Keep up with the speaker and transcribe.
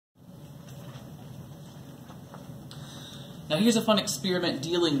Now here's a fun experiment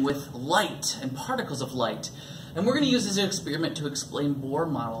dealing with light and particles of light. And we're going to use this experiment to explain Bohr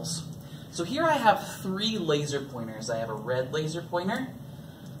models. So here I have three laser pointers. I have a red laser pointer,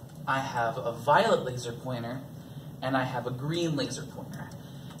 I have a violet laser pointer, and I have a green laser pointer.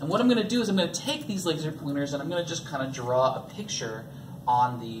 And what I'm going to do is I'm going to take these laser pointers and I'm going to just kind of draw a picture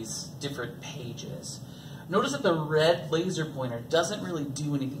on these different pages. Notice that the red laser pointer doesn't really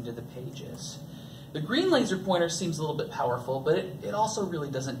do anything to the pages. The green laser pointer seems a little bit powerful, but it also really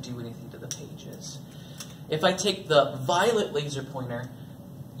doesn't do anything to the pages. If I take the violet laser pointer,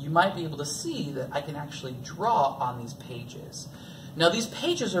 you might be able to see that I can actually draw on these pages. Now these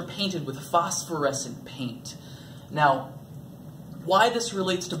pages are painted with phosphorescent paint. Now, why this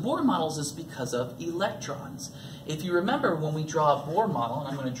relates to Bohr models is because of electrons. If you remember when we draw a Bohr model, and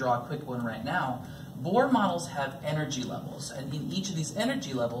I'm going to draw a quick one right now, Bohr models have energy levels, and in each of these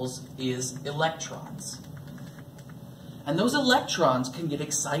energy levels is electrons. And those electrons can get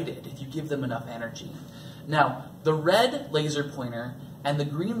excited if you give them enough energy. Now, the red laser pointer and the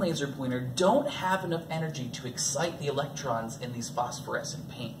green laser pointer don't have enough energy to excite the electrons in these phosphorescent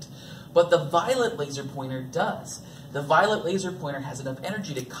paint. But the violet laser pointer does. The violet laser pointer has enough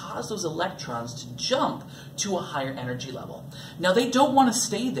energy to cause those electrons to jump to a higher energy level. Now they don't want to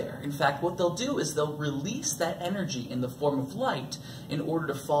stay there. In fact, what they'll do is they'll release that energy in the form of light in order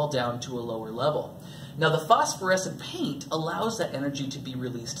to fall down to a lower level. Now the phosphorescent paint allows that energy to be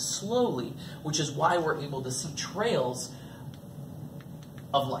released slowly, which is why we're able to see trails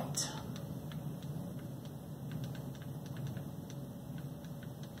of light.